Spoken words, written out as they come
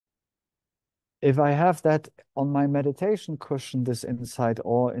if I have that on my meditation cushion, this insight,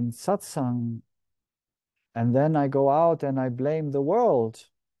 or in satsang, and then I go out and I blame the world,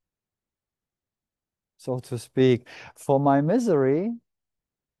 so to speak, for my misery,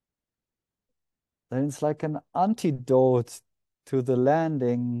 then it's like an antidote to the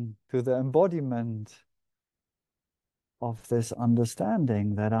landing, to the embodiment of this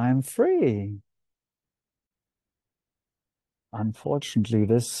understanding that I'm free. Unfortunately,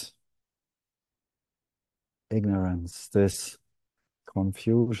 this ignorance, this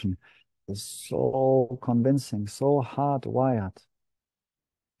confusion is so convincing, so hardwired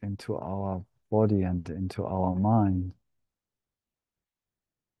into our body and into our mind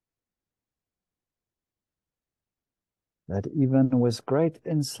that even with great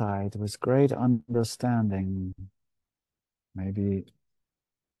insight, with great understanding, maybe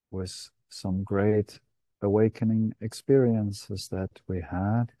with some great awakening experiences that we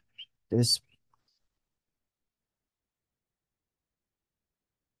had, this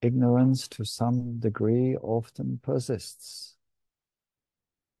ignorance to some degree often persists.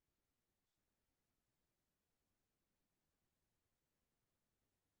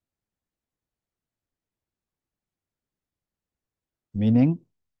 Meaning,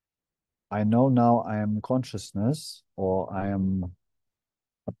 I know now I am consciousness, or I am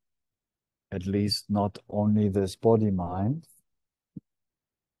at least not only this body mind,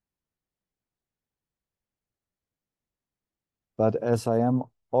 but as I am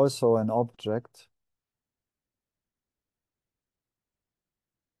also an object,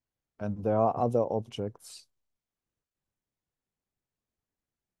 and there are other objects,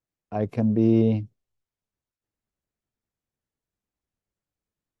 I can be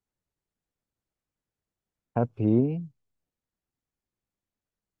happy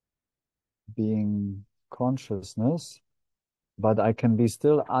being consciousness, but I can be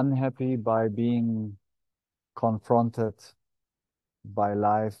still unhappy by being confronted by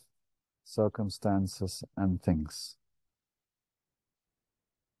life, circumstances, and things.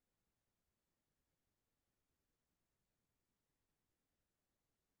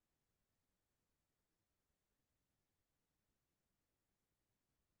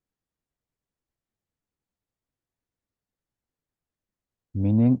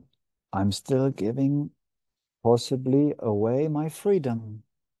 Meaning, I'm still giving possibly away my freedom,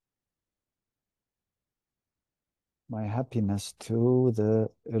 my happiness to the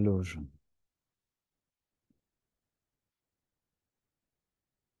illusion.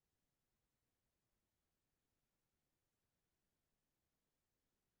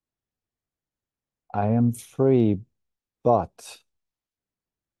 I am free, but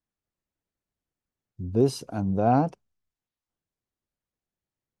this and that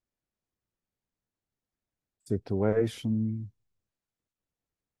situation,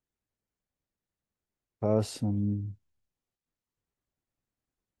 person,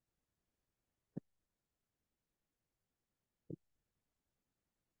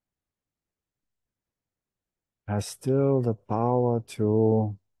 has still the power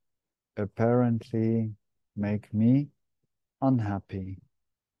to apparently make me unhappy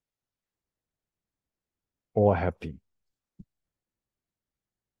or happy.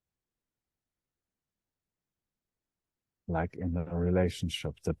 Like in a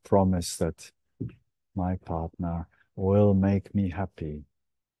relationship, the promise that my partner will make me happy.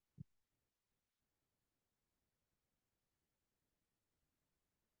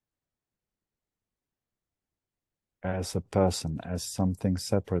 As a person, as something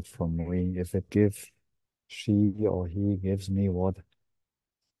separate from me, if she or he gives me what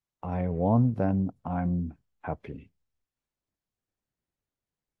I want, then I'm happy.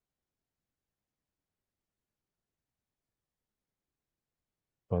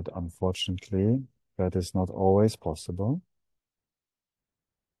 But unfortunately, that is not always possible.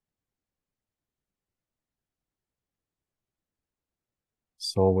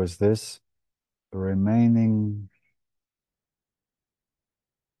 So with this remaining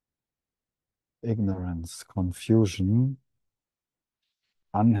ignorance, confusion,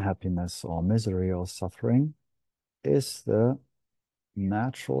 unhappiness or misery or suffering is the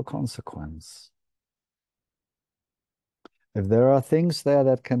natural consequence. If there are things there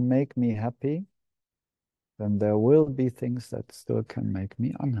that can make me happy, then there will be things that still can make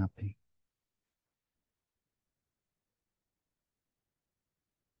me unhappy.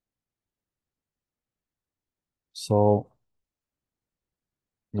 So,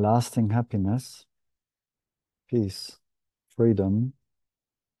 lasting happiness, peace, freedom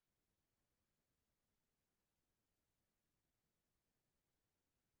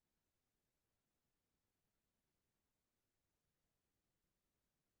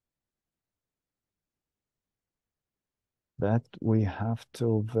that we have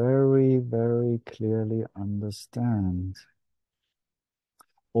to very, very clearly understand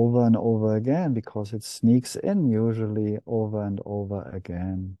over and over again, because it sneaks in usually over and over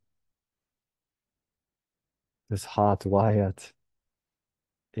again. This hardwired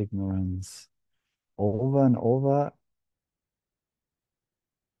ignorance. Over and over,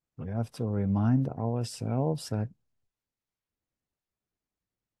 we have to remind ourselves that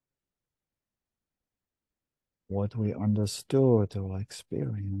what we understood or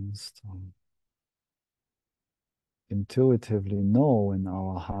experienced or intuitively know in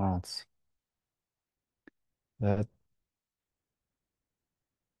our hearts, that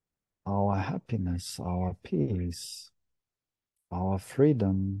our happiness, our peace, our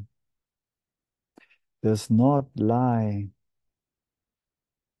freedom does not lie,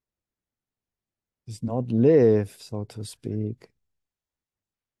 does not live, so to speak,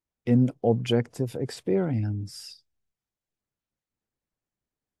 in objective experience,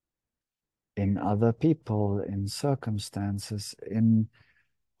 in other people, in circumstances, in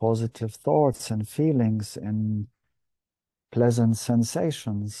positive thoughts and feelings, in pleasant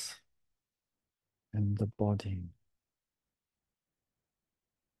sensations in the body.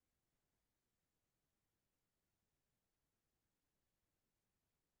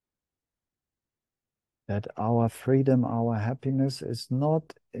 That our freedom, our happiness is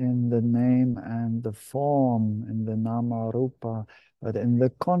not in the name and the form, in the nama rupa, but in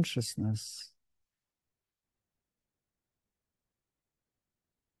the consciousness,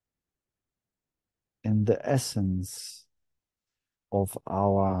 in the essence of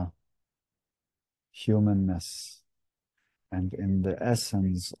our humanness, and in the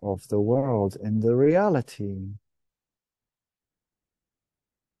essence of the world, in the reality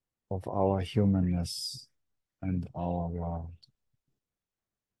of our humanness and our world.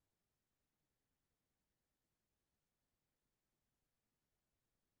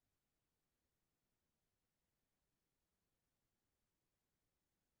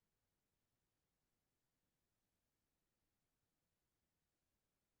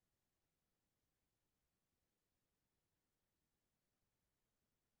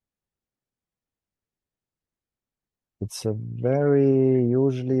 It's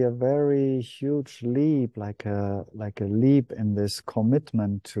usually a very huge leap, like a leap in this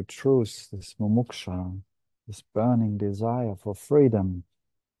commitment to truth, this mumuksha, this burning desire for freedom,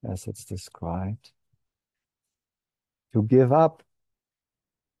 as it's described. To give up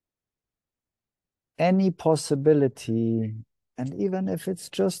any possibility, and even if it's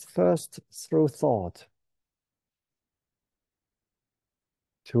just first through thought,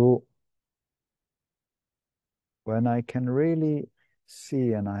 to when I can really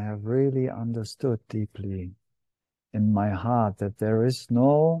see and I have really understood deeply in my heart that there is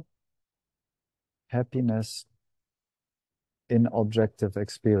no happiness in objective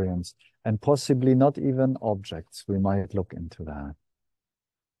experience, and possibly not even objects. We might look into that.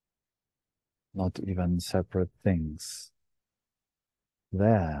 Not even separate things.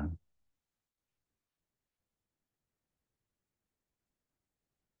 There.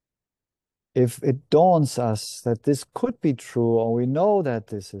 If it dawns us that this could be true, or we know that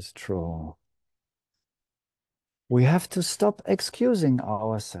this is true, we have to stop excusing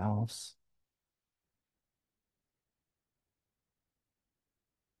ourselves.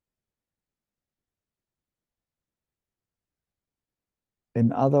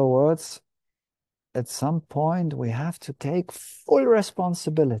 In other words, at some point we have to take full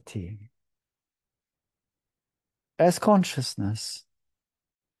responsibility as consciousness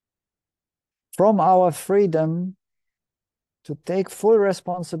from our freedom to take full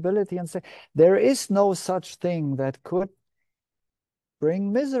responsibility and say, there is no such thing that could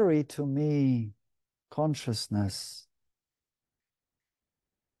bring misery to me, consciousness.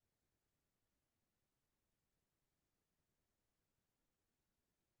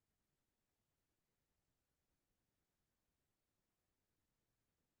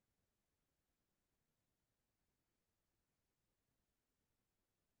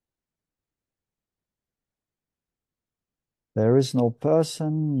 There is no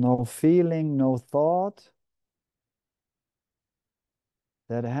person, no feeling, no thought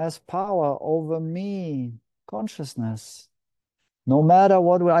that has power over me, consciousness. No matter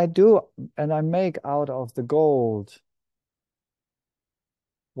what I do and I make out of the gold,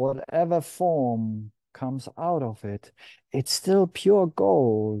 whatever form comes out of it, it's still pure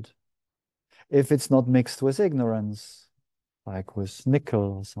gold. If it's not mixed with ignorance, like with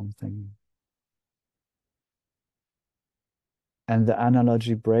nickel or something. And the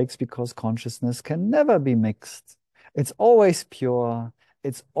analogy breaks because consciousness can never be mixed. It's always pure.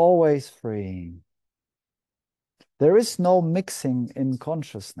 It's always free. There is no mixing in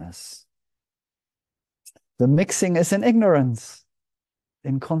consciousness. The mixing is in ignorance,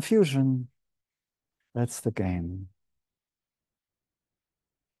 in confusion. That's the game.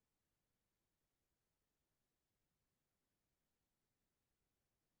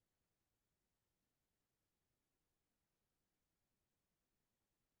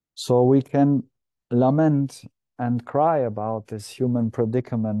 So we can lament and cry about this human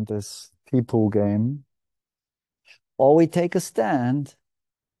predicament, this Tipu game, or we take a stand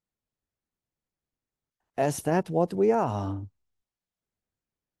as that what we are.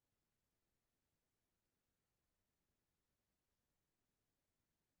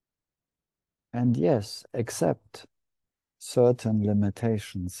 And yes, accept certain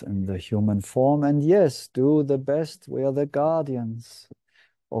limitations in the human form. And yes, do the best. We are the guardians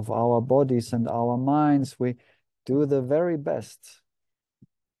of our bodies and our minds. We do the very best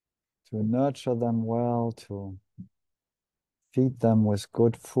to nurture them well, to feed them with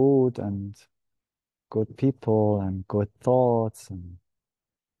good food and good people and good thoughts. And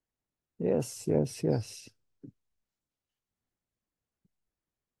yes, yes, yes.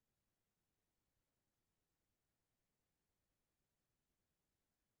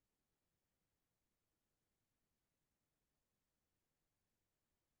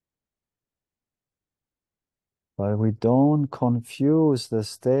 But we don't confuse the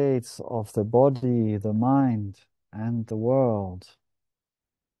states of the body, the mind, and the world.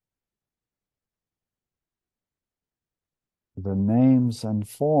 The names and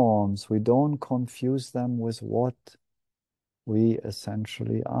forms, we don't confuse them with what we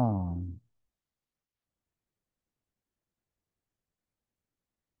essentially are.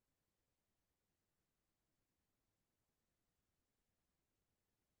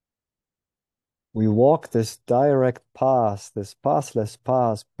 We walk this direct path, this pathless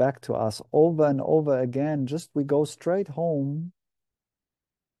path back to us over and over again. Just we go straight home.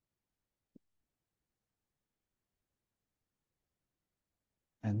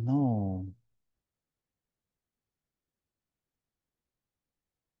 And no,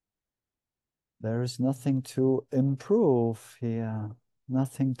 there is nothing to improve here,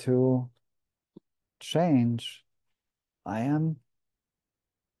 nothing to change. I am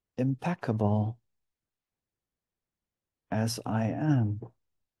impeccable as I am.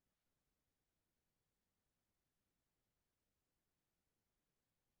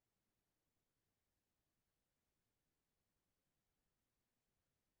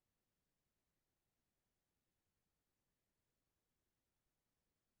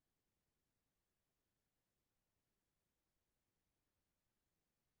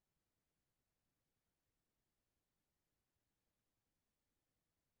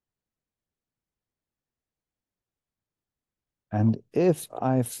 And if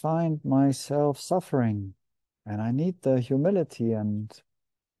I find myself suffering, and I need the humility and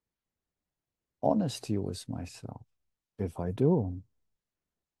honesty with myself, if I do,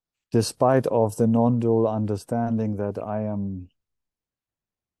 despite of the non-dual understanding that I am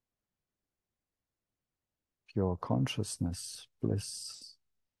pure consciousness, bliss,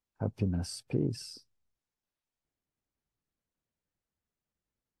 happiness, peace.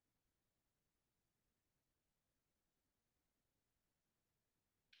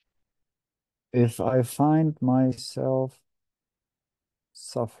 If I find myself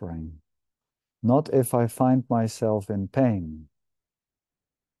suffering, not if I find myself in pain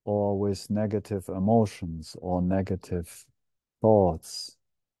or with negative emotions or negative thoughts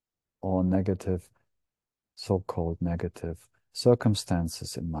or negative, so-called negative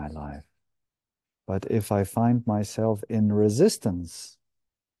circumstances in my life. But if I find myself in resistance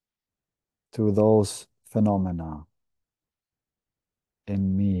to those phenomena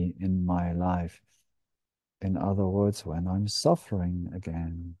in me, in my life, in other words, when I'm suffering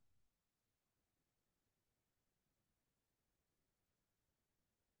again,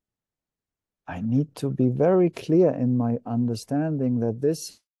 I need to be very clear in my understanding that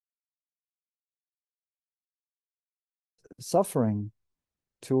this suffering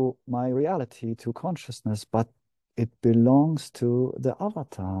to my reality, to consciousness, but it belongs to the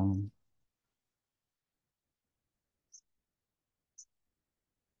avatar.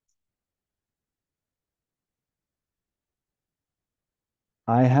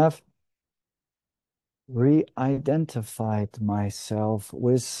 I have re-identified myself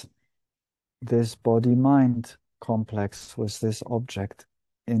with this body-mind complex, with this object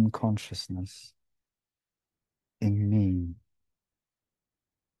in consciousness, in me.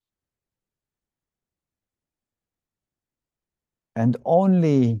 And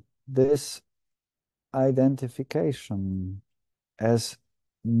only this identification as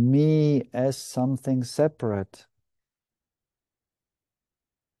me, as something separate,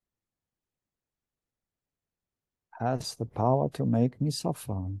 has the power to make me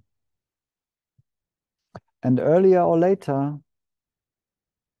suffer. And earlier or later,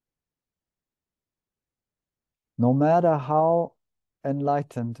 no matter how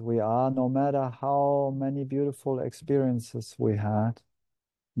enlightened we are, no matter how many beautiful experiences we had,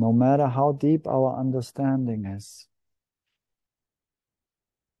 no matter how deep our understanding is,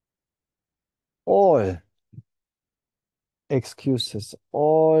 all excuses,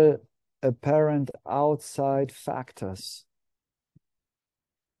 all apparent outside factors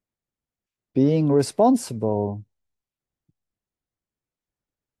being responsible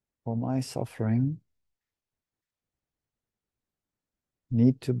for my suffering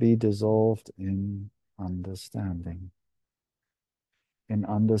need to be dissolved in understanding. In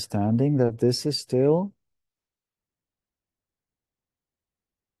understanding that this is still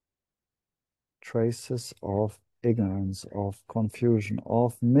traces of ignorance, of confusion,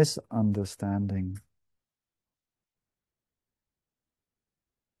 of misunderstanding.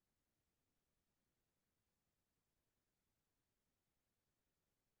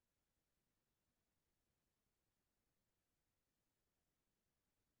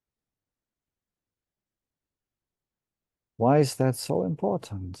 Why is that so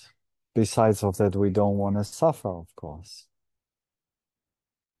important? Besides of that, we don't want to suffer, of course.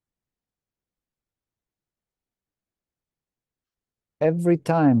 Every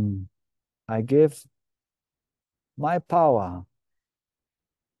time I give my power,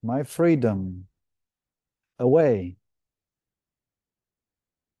 my freedom away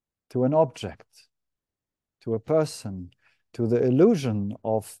to an object, to a person, to the illusion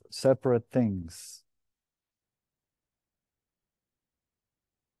of separate things,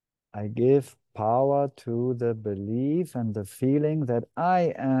 I give power to the belief and the feeling that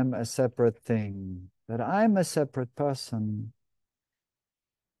I am a separate thing, that I'm a separate person.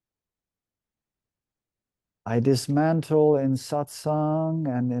 I dismantle in satsang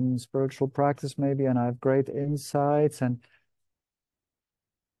and in spiritual practice maybe, and I have great insights,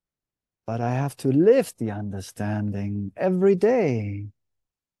 but I have to live the understanding every day.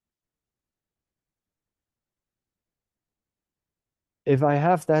 If I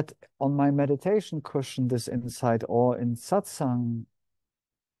have that on my meditation cushion, this insight, or in satsang,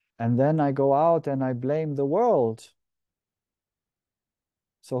 and then I go out and I blame the world,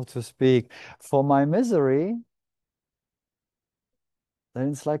 so to speak, for my misery, then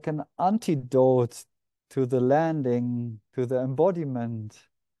it's like an antidote to the landing, to the embodiment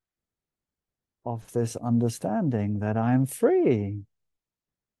of this understanding that I'm free.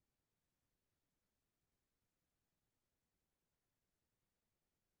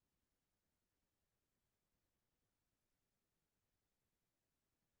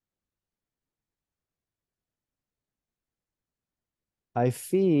 I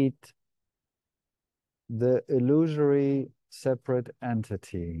feed the illusory separate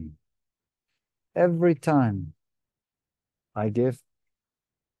entity. Every time I give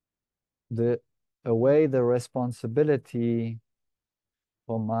away the responsibility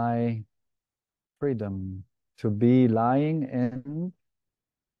for my freedom to be lying in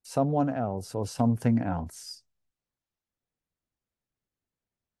someone else or something else.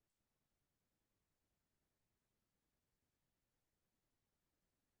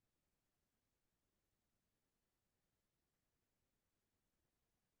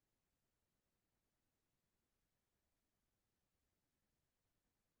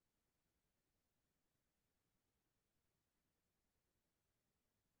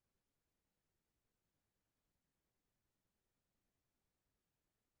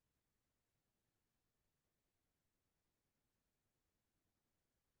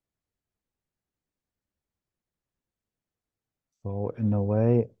 So in a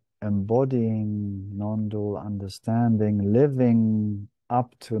way, embodying non-dual understanding, living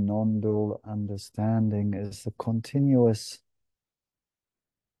up to non-dual understanding is a continuous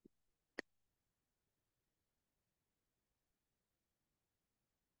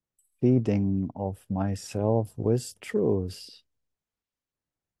feeding of myself with truth,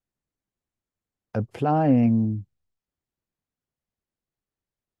 applying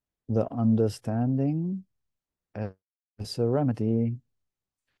the understanding as a remedy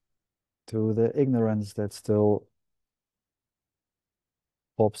to the ignorance that still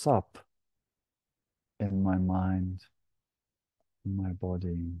pops up in my mind, in my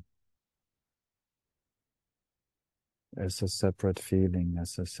body, as a separate feeling,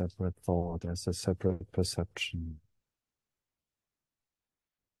 as a separate thought, as a separate perception.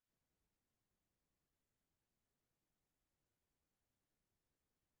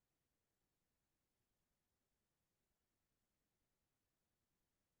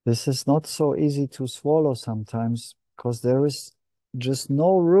 This is not so easy to swallow sometimes because there is just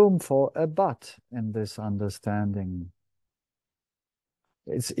no room for a but in this understanding.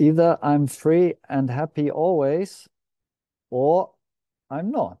 It's either I'm free and happy always, or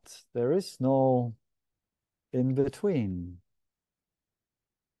I'm not. There is no in between.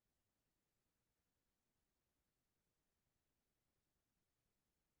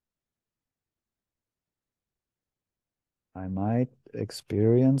 I might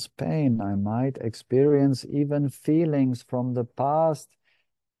experience pain. I might experience even feelings from the past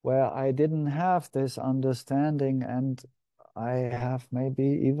where I didn't have this understanding, and I have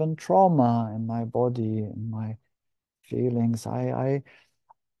maybe even trauma in my body, in my feelings. I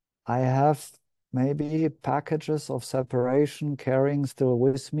have maybe packages of separation carrying still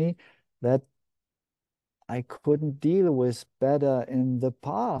with me that I couldn't deal with better in the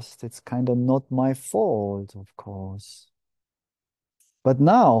past. It's kind of not my fault, of course. But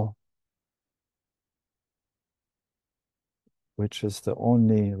now, which is the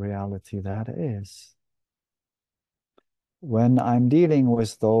only reality that is, when I'm dealing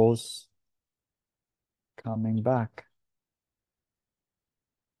with those coming back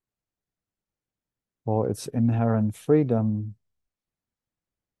for its inherent freedom,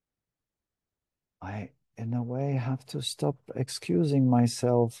 I, in a way, have to stop excusing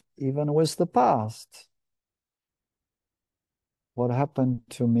myself even with the past. What happened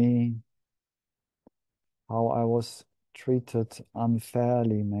to me, how I was treated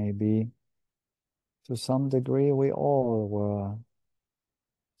unfairly, maybe. To some degree, we all were.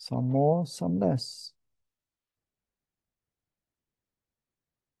 Some more, some less.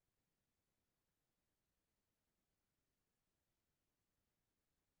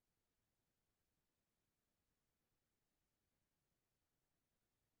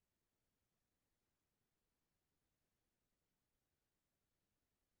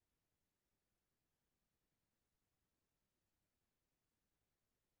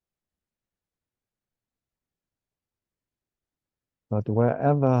 But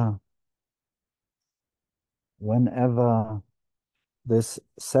whenever this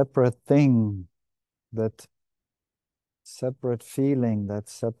separate thing, that separate feeling, that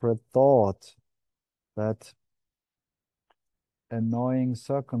separate thought, that annoying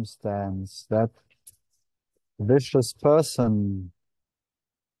circumstance, that vicious person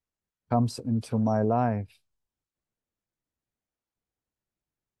comes into my life,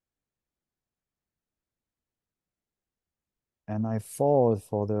 and I fall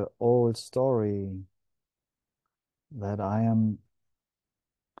for the old story that I am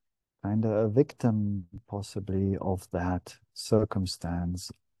kind of a victim, possibly, of that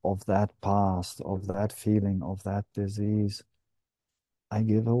circumstance, of that past, of that feeling, of that disease. I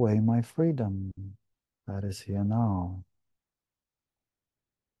give away my freedom that is here now.